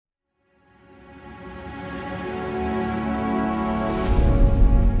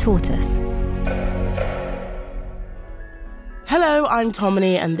Tortoise. Hello, I'm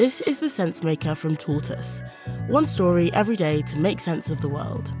Tomini, and this is The Sensemaker from Tortoise. One story every day to make sense of the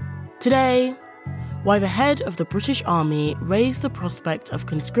world. Today, why the head of the British Army raised the prospect of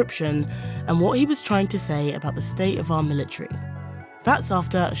conscription and what he was trying to say about the state of our military. That's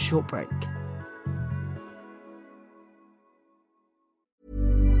after a short break.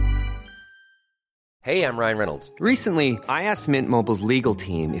 Hey, I'm Ryan Reynolds. Recently, I asked Mint Mobile's legal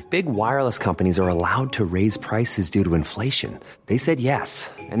team if big wireless companies are allowed to raise prices due to inflation. They said yes.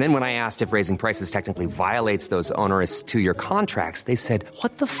 And then when I asked if raising prices technically violates those onerous two-year contracts, they said,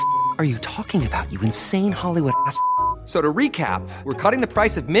 "What the f*** are you talking about, you insane Hollywood ass?" So to recap, we're cutting the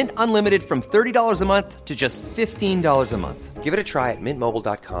price of Mint Unlimited from $30 a month to just $15 a month. Give it a try at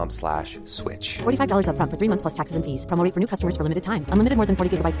mintmobile.com/switch. $45 up front for 3 months plus taxes and fees. Promo rate for new customers for limited time. Unlimited more than 40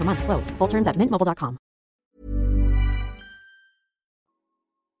 gigabytes per month. Slows full terms at mintmobile.com.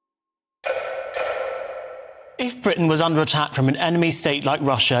 If Britain was under attack from an enemy state like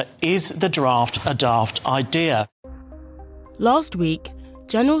Russia, is the draft a daft idea? Last week,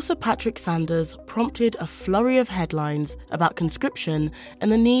 General Sir Patrick Sanders prompted a flurry of headlines about conscription and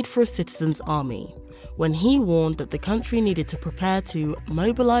the need for a citizens' army, when he warned that the country needed to prepare to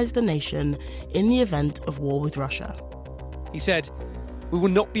mobilise the nation in the event of war with Russia. He said, "We will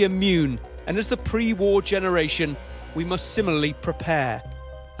not be immune, and as the pre-war generation, we must similarly prepare.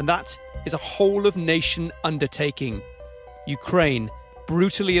 And that is a whole-of-nation undertaking. Ukraine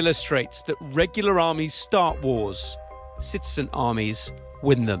brutally illustrates that regular armies start wars, citizen armies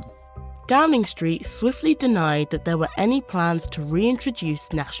win them." Downing Street swiftly denied that there were any plans to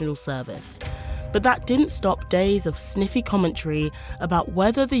reintroduce national service. But that didn't stop days of sniffy commentary about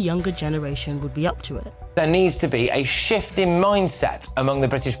whether the younger generation would be up to it. There needs to be a shift in mindset among the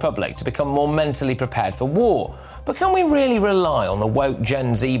British public to become more mentally prepared for war. But can we really rely on the woke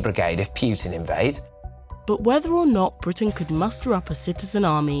Gen Z brigade if Putin invades? But whether or not Britain could muster up a citizen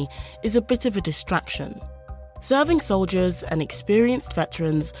army is a bit of a distraction. Serving soldiers and experienced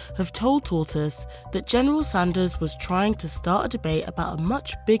veterans have told Tortoise that General Sanders was trying to start a debate about a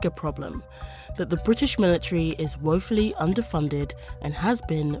much bigger problem, that the British military is woefully underfunded and has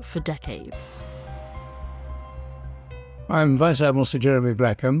been for decades. I'm Vice Admiral Sir Jeremy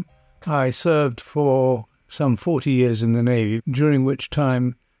Blackham. I served for some 40 years in the Navy, during which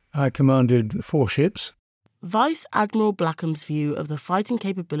time I commanded 4 ships. Vice Admiral Blackham's view of the fighting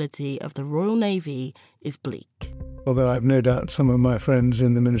capability of the Royal Navy is bleak. Although I've no doubt some of my friends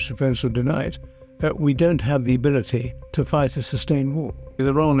in the Ministry of Defence will deny it, that we don't have the ability to fight a sustained war.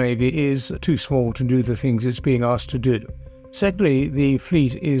 The Royal Navy is too small to do the things it's being asked to do. Secondly, the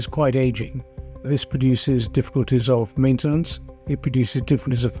fleet is quite ageing. This produces difficulties of maintenance, it produces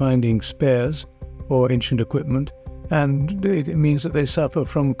difficulties of finding spares or ancient equipment, and it means that they suffer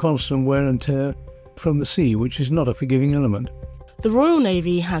from constant wear and tear from the sea, which is not a forgiving element. The Royal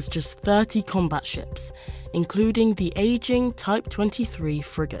Navy has just 30 combat ships, including the ageing Type 23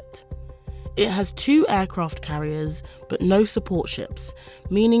 frigate. It has 2 aircraft carriers, but no support ships,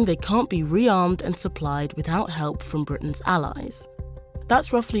 meaning they can't be rearmed and supplied without help from Britain's allies.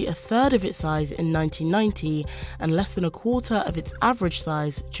 That's roughly a third of its size in 1990 and less than a quarter of its average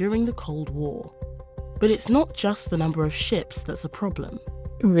size during the Cold War. But it's not just the number of ships that's a problem.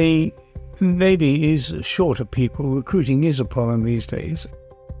 The Navy is short of people. Recruiting is a problem these days.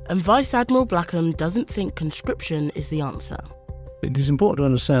 And Vice Admiral Blackham doesn't think conscription is the answer. It is important to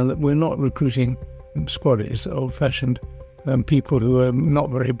understand that we're not recruiting squaddies, old-fashioned people who are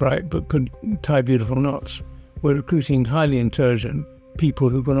not very bright but could tie beautiful knots. We're recruiting highly intelligent people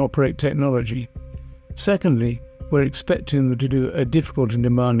who can operate technology. Secondly, we're expecting them to do a difficult and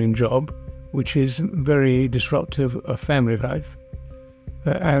demanding job, which is very disruptive of family life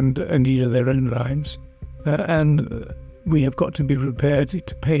and indeed of their own lives. And we have got to be prepared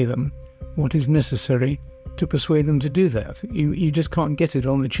to pay them what is necessary to persuade them to do that. You just can't get it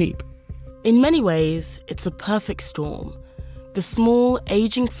on the cheap. In many ways, it's a perfect storm. The small,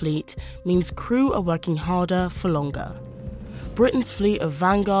 ageing fleet means crew are working harder for longer. Britain's fleet of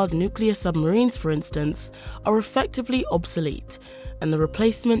Vanguard nuclear submarines, for instance, are effectively obsolete, and the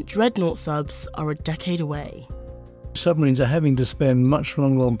replacement Dreadnought subs are a decade away. Submarines are having to spend much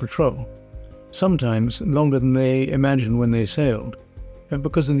longer on patrol, sometimes longer than they imagined when they sailed,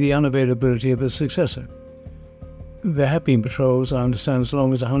 because of the unavailability of a successor. There have been patrols, I understand, as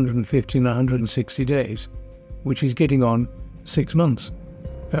long as 150 and 160 days, which is getting on 6 months.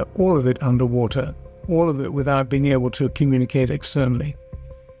 All of it underwater, all of it without being able to communicate externally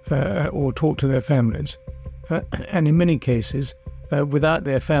or talk to their families. And in many cases, without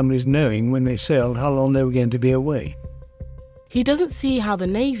their families knowing when they sailed how long they were going to be away. He doesn't see how the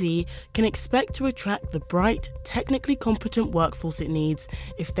Navy can expect to attract the bright, technically competent workforce it needs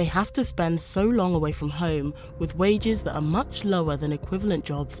if they have to spend so long away from home with wages that are much lower than equivalent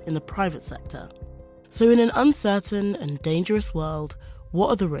jobs in the private sector. So in an uncertain and dangerous world, what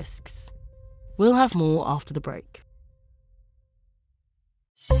are the risks? We'll have more after the break.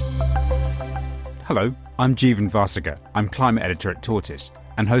 Hello, I'm Jeevan Vasiga. I'm climate editor at Tortoise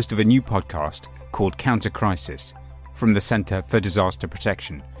and host of a new podcast called Counter Crisis from the Centre for Disaster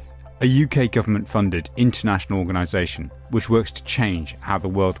Protection, a UK government-funded international organisation which works to change how the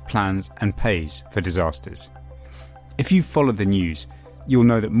world plans and pays for disasters. If you follow the news, you'll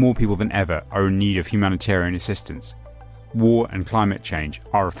know that more people than ever are in need of humanitarian assistance. War and climate change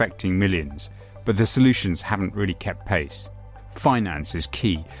are affecting millions, but the solutions haven't really kept pace. Finance is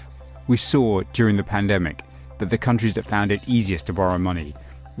key. We saw during the pandemic that the countries that found it easiest to borrow money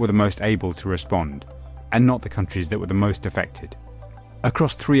were the most able to respond, and not the countries that were the most affected.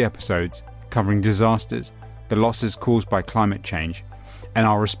 Across 3 episodes covering disasters, the losses caused by climate change, and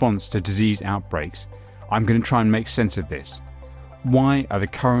our response to disease outbreaks, I'm going to try and make sense of this. Why are the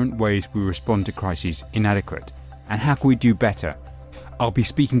current ways we respond to crises inadequate, and how can we do better? I'll be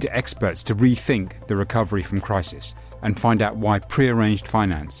speaking to experts to rethink the recovery from crisis and find out why pre-arranged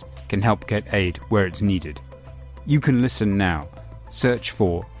finance can help get aid where it's needed. You can listen now. Search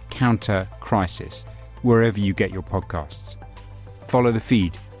for Counter Crisis wherever you get your podcasts. Follow the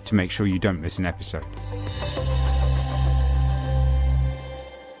feed to make sure you don't miss an episode.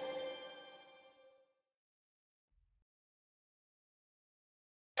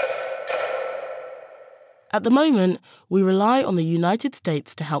 At the moment, we rely on the United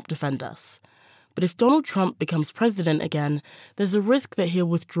States to help defend us. But if Donald Trump becomes president again, there's a risk that he'll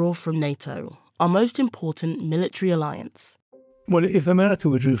withdraw from NATO, our most important military alliance. Well, if America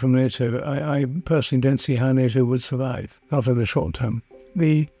withdrew from NATO, I personally don't see how NATO would survive, not in the short term.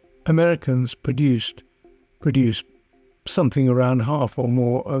 The Americans produce something around half or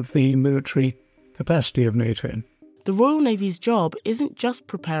more of the military capacity of NATO. The Royal Navy's job isn't just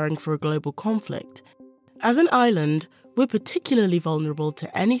preparing for a global conflict. As an island, we're particularly vulnerable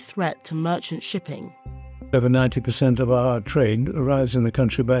to any threat to merchant shipping. Over 90% of our trade arrives in the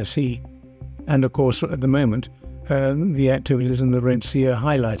country by sea. And of course, at the moment, the activities in the Red Sea are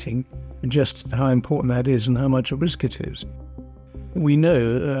highlighting just how important that is and how much a risk it is. We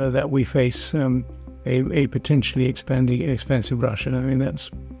know that we face a potentially expanding, expensive Russia. I mean,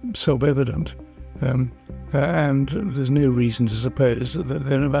 that's self-evident. And there's no reason to suppose that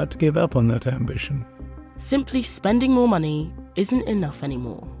they're about to give up on that ambition. Simply spending more money isn't enough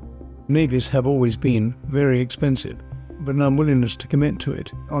anymore. Navies have always been very expensive, but an unwillingness to commit to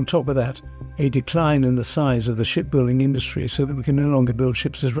it. On top of that, a decline in the size of the shipbuilding industry so that we can no longer build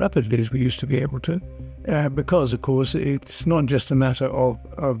ships as rapidly as we used to be able to. Because, of course, it's not just a matter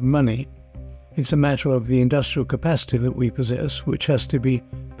of money. It's a matter of the industrial capacity that we possess, which has to be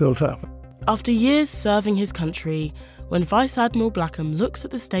built up. After years serving his country, when Vice Admiral Blackham looks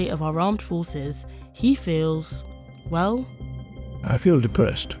at the state of our armed forces, he feels, well... I feel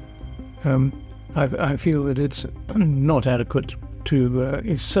depressed. I feel that it's not adequate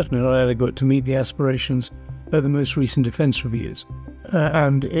it's certainly not adequate to meet the aspirations of the most recent defence reviews.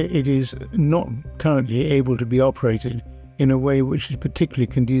 And it is not currently able to be operated in a way which is particularly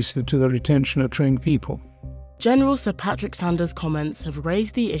conducive to the retention of trained people. General Sir Patrick Sanders' comments have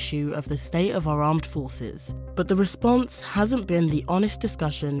raised the issue of the state of our armed forces, but the response hasn't been the honest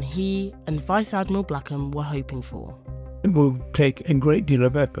discussion he and Vice Admiral Blackham were hoping for. It will take a great deal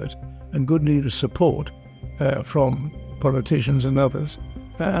of effort and good deal of support from politicians and others,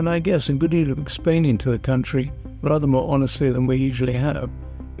 and I guess a good deal of explaining to the country, rather more honestly than we usually have,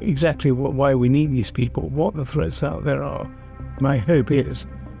 exactly why we need these people, what the threats out there are. My hope is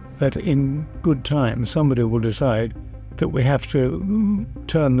that in good time somebody will decide that we have to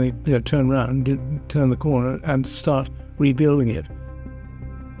turn the corner and start rebuilding it.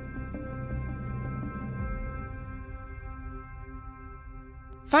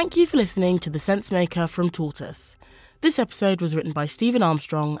 Thank you for listening to The Sensemaker from Tortoise. This episode was written by Stephen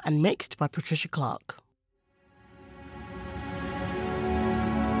Armstrong and mixed by Patricia Clark.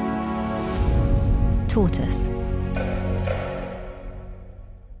 Tortoise.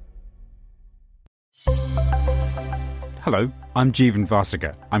 Hello, I'm Jeevan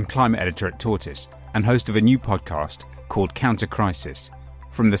Vasiga. I'm climate editor at Tortoise and host of a new podcast called Counter Crisis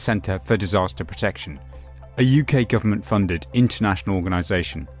from the Centre for Disaster Protection, a UK government-funded international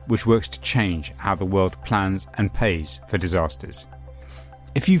organisation which works to change how the world plans and pays for disasters.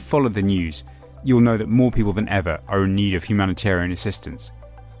 If you follow the news, you'll know that more people than ever are in need of humanitarian assistance.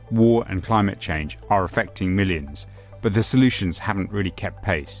 War and climate change are affecting millions, but the solutions haven't really kept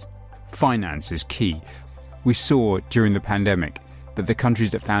pace. Finance is key. We saw during the pandemic that the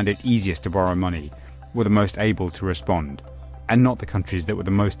countries that found it easiest to borrow money were the most able to respond, and not the countries that were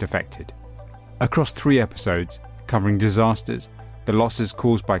the most affected. Across 3 episodes covering disasters, the losses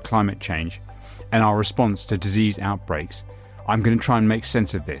caused by climate change, and our response to disease outbreaks, I'm going to try and make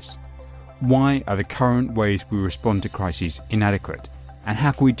sense of this. Why are the current ways we respond to crises inadequate, and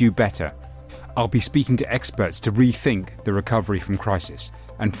how can we do better? I'll be speaking to experts to rethink the recovery from crisis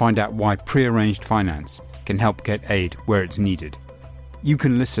and find out why pre-arranged finance can help get aid where it's needed. You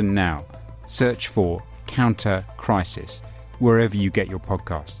can listen now. Search for Counter Crisis wherever you get your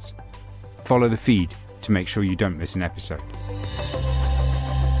podcasts. Follow the feed to make sure you don't miss an episode.